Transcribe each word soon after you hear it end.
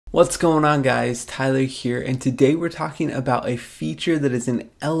What's going on, guys? Tyler here, and today we're talking about a feature that is in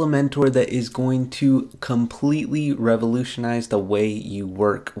Elementor that is going to completely revolutionize the way you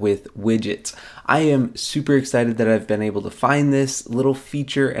work with widgets. I am super excited that I've been able to find this little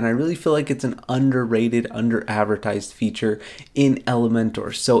feature, and I really feel like it's an underrated, under-advertised feature in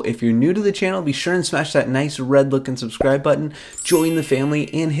Elementor. So if you're new to the channel, be sure and smash that nice red looking subscribe button, join the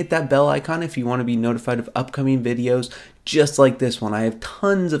family, and hit that bell icon if you want to be notified of upcoming videos just like this one. I have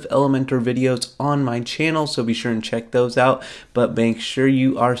tons of Elementor videos on my channel, so be sure and check those out, but make sure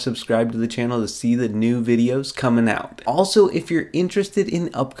you are subscribed to the channel to see the new videos coming out. Also, if you're interested in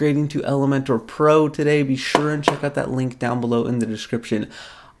upgrading to Elementor Pro today, be sure and check out that link down below in the description.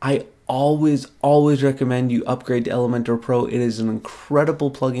 I always recommend you upgrade to Elementor Pro. It is an incredible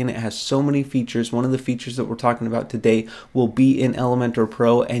plugin. It has so many features. One of the features that we're talking about today will be in Elementor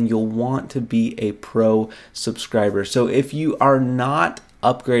Pro, and you'll want to be a Pro subscriber. So if you are not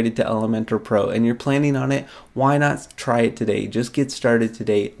upgraded to Elementor Pro and you're planning on it, why not try it today? Just get started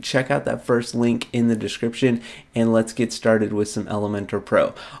today. Check out that first link in the description and let's get started with some Elementor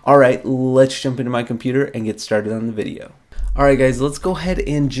Pro. All right, let's jump into my computer and get started on the video. Alright guys, let's go ahead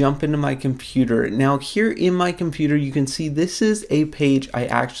and jump into my computer. Now here in my computer you can see this is a page I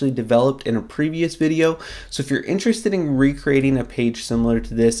actually developed in a previous video. So if you're interested in recreating a page similar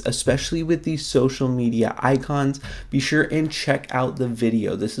to this, especially with these social media icons, be sure and check out the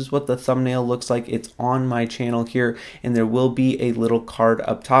video. This is what the thumbnail looks like. It's on my channel here, and there will be a little card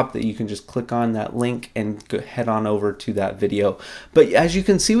up top that you can just click on that link and head on over to that video. But as you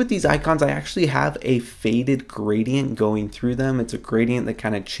can see with these icons, I actually have a faded gradient going through them. It's a gradient that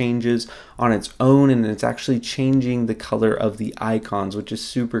kind of changes on its own, and it's actually changing the color of the icons, which is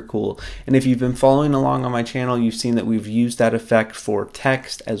super cool. And if you've been following along on my channel, you've seen that we've used that effect for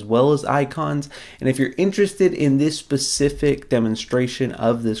text as well as icons. And if you're interested in this specific demonstration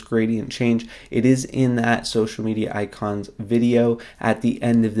of this gradient change, it is in that social media icons video. At the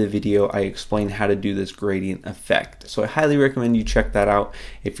end of the video, I explain how to do this gradient effect. So I highly recommend you check that out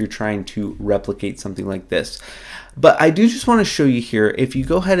if you're trying to replicate something like this. But I do just want to show you here, if you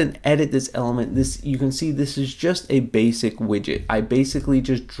go ahead and edit this element, you can see this is just a basic widget. I basically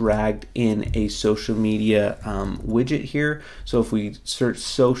just dragged in a social media widget here. So if we search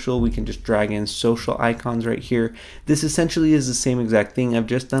social, we can just drag in social icons right here. This essentially is the same exact thing. I've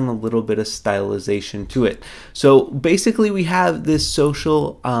just done a little bit of stylization to it. So basically we have this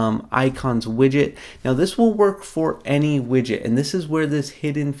social icons widget. Now this will work for any widget, and this is where this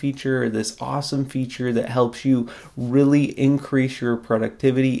hidden feature, or this awesome feature that helps you really increase your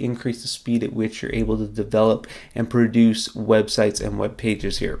productivity, increase the speed at which you're able to develop and produce websites and web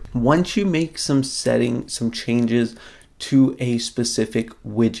pages here. Once you make some changes to a specific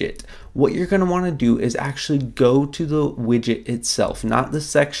widget, what you're going to want to do is actually go to the widget itself, not the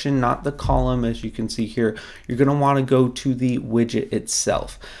section, not the column. As you can see here, you're going to want to go to the widget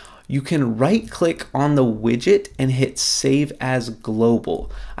itself. You can right click on the widget and hit save as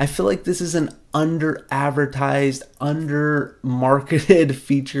global. I feel like this is an under advertised, under marketed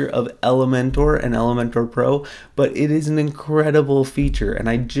feature of Elementor and Elementor Pro, but it is an incredible feature, and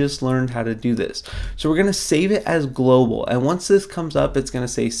I just learned how to do this. So we're going to save it as global, and once this comes up, it's going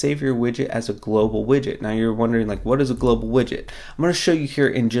to say save your widget as a global widget. Now you're wondering, like, what is a global widget? I'm going to show you here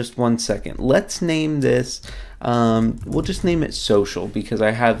in just 1 second. Let's name this we'll just name it social, because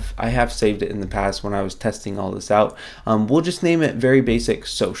I have saved it in the past when I was testing all this out. We'll just name it very basic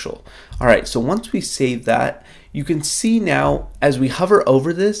social. All right, so once we save that, you can see now as we hover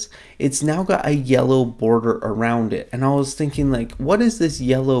over this, it's now got a yellow border around it. And I was thinking, like, what is this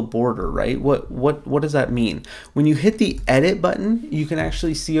yellow border, right? What does that mean? When you hit the edit button, you can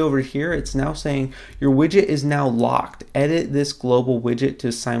actually see over here, it's now saying your widget is now locked. Edit this global widget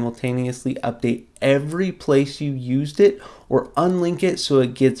to simultaneously update every place you used it, or unlink it so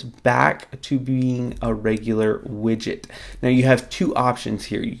it gets back to being a regular widget. Now you have two options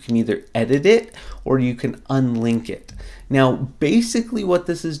here. You can either edit it or you can unlink it. Now basically what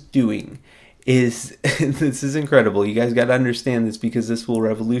this is doing is, this is incredible. You guys got to understand this, because this will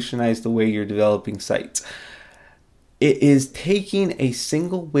revolutionize the way you're developing sites. It is taking a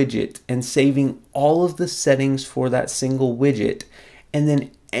single widget and saving all of the settings for that single widget, and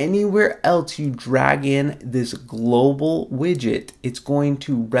then anywhere else you drag in this global widget, it's going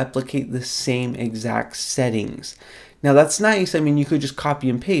to replicate the same exact settings. Now that's nice. I mean, you could just copy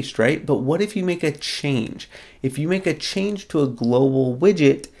and paste, right? But what if you make a change? If you make a change to a global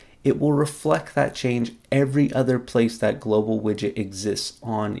widget, it will reflect that change every other place that global widget exists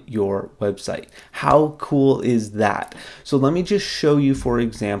on your website. How cool is that? So let me just show you, for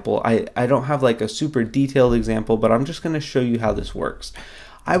example, I don't have like a super detailed example, but I'm just going to show you how this works.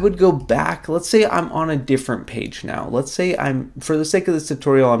 I would go back. Let's say I'm on a different page now. Let's say for the sake of this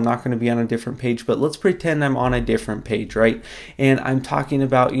tutorial, I'm not going to be on a different page, but let's pretend I'm on a different page, right? And I'm talking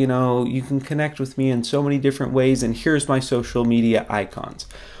about, you can connect with me in so many different ways, and here's my social media icons.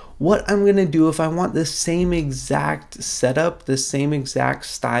 What I'm going to do, if I want the same exact setup, the same exact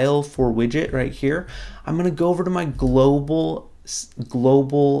style for widget right here, I'm going to go over to my global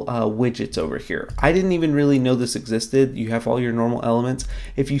widgets over here. I didn't even really know this existed. You have all your normal elements.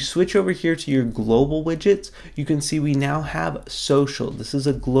 If you switch over here to your global widgets, you can see we now have social. This is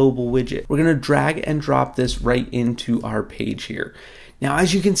a global widget. We're going to drag and drop this right into our page here. Now,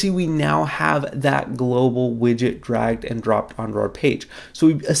 as you can see, we now have that global widget dragged and dropped onto our page. So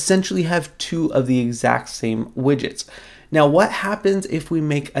we essentially have two of the exact same widgets. Now, what happens if we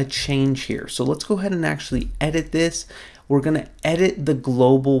make a change here? So let's go ahead and actually edit this. We're going to edit the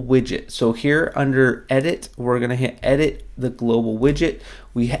global widget. So here under edit, we're going to hit edit the global widget.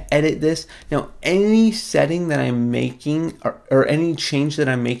 We edit this. Now, any setting that I'm making or any change that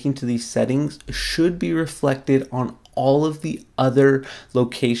I'm making to these settings should be reflected on all of the other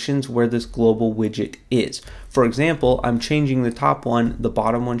locations where this global widget is. For example, I'm changing the top one, the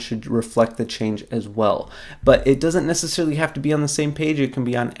bottom one should reflect the change as well. But it doesn't necessarily have to be on the same page, it can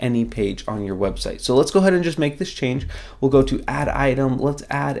be on any page on your website. So let's go ahead and just make this change. We'll go to add item, let's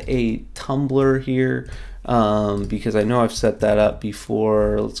add a Tumblr here, because I know I've set that up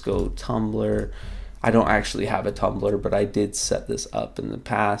before. Let's go Tumblr. I don't actually have a Tumblr, but I did set this up in the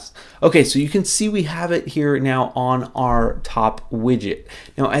past. Okay, so you can see we have it here now on our top widget.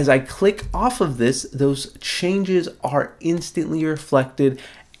 Now, as I click off of this, those changes are instantly reflected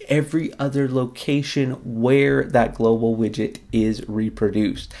every other location where that global widget is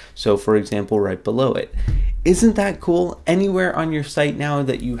reproduced. So for example, right below it. Isn't that cool? Anywhere on your site now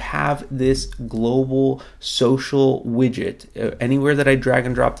that you have this global social widget, anywhere that I drag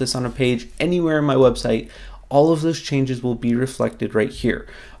and drop this on a page, anywhere in my website, all of those changes will be reflected right here.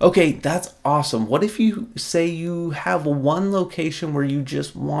 Okay, that's awesome. What if you say you have one location where you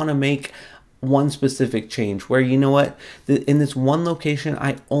just want to make one specific change, where you know what, in this one location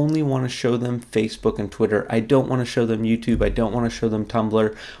I only want to show them Facebook and Twitter. I don't want to show them YouTube. I don't want to show them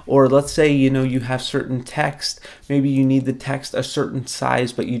Tumblr. Or let's say you have certain text, maybe you need the text a certain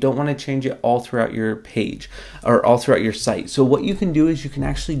size, but you don't want to change it all throughout your page or all throughout your site. So what you can do is you can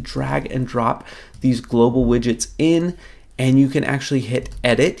actually drag and drop these global widgets in, and you can actually hit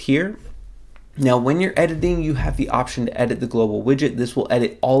edit here. Now, when you're editing, you have the option to edit the global widget. This will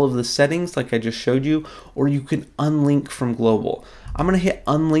edit all of the settings like I just showed you, or you can unlink from global. I'm going to hit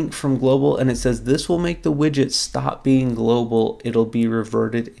unlink from global, and it says this will make the widget stop being global. It'll be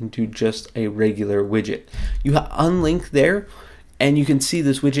reverted into just a regular widget. You unlink there, and you can see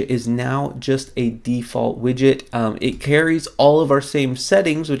this widget is now just a default widget. It carries all of our same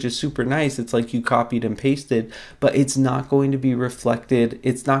settings, which is super nice. It's like you copied and pasted, but it's not going to be reflected.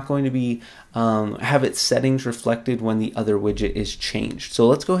 It's not going to be have its settings reflected when the other widget is changed. So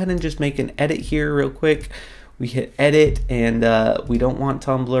let's go ahead and just make an edit here real quick. We hit edit, and we don't want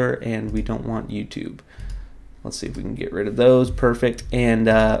Tumblr and we don't want YouTube. Let's see if we can get rid of those. Perfect. And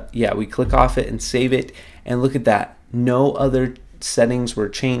yeah, we click off it and save it, and look at that. No other settings were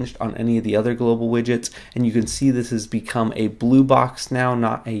changed on any of the other global widgets, and you can see this has become a blue box now,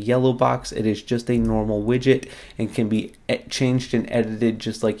 not a yellow box. It is just a normal widget and can be changed and edited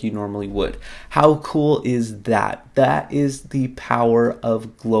just like you normally would. How cool is that? That is the power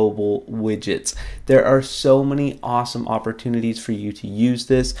of global widgets. There are so many awesome opportunities for you to use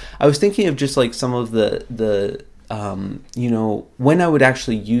this. I was thinking of just like some of the when I would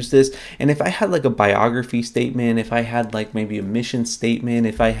actually use this, and if I had like a biography statement, if I had like maybe a mission statement,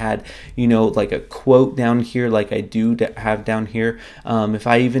 if I had, like a quote down here, like I do have down here, if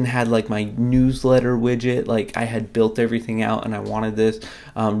I even had like my newsletter widget, like I had built everything out and I wanted this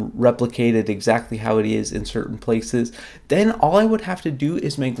replicated exactly how it is in certain places, then all I would have to do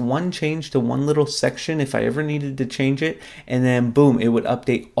is make one change to one little section if I ever needed to change it, and then boom, it would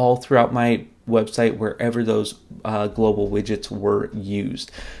update all throughout my website wherever those global widgets were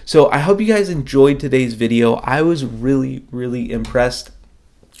used. So I hope you guys enjoyed today's video. I was really impressed.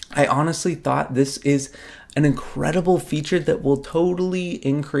 I honestly thought this is an incredible feature that will totally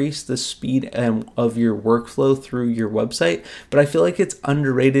increase the speed of your workflow through your website, but I feel like it's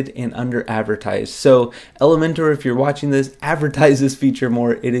underrated and under advertised. So Elementor, if you're watching this, advertise this feature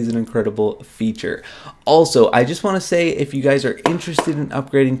more. It is an incredible feature. Also, I just want to say, if you guys are interested in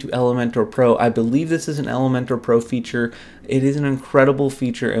upgrading to Elementor Pro, I believe this is an Elementor Pro feature. It is an incredible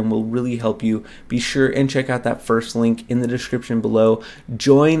feature and will really help you. Be sure and check out that first link in the description below.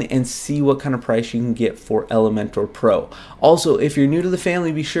 Join and see what kind of price you can get for for Elementor Pro. Also, if you're new to the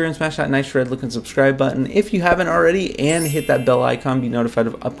family, be sure and smash that nice red looking subscribe button if you haven't already, and hit that bell icon, be notified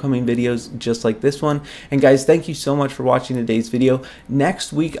of upcoming videos just like this one. And guys, thank you so much for watching today's video.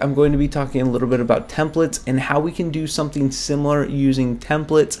 Next week, I'm going to be talking a little bit about templates and how we can do something similar using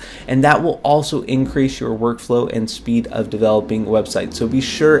templates, and that will also increase your workflow and speed of developing websites. So be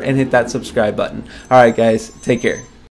sure and hit that subscribe button. All right, guys, take care.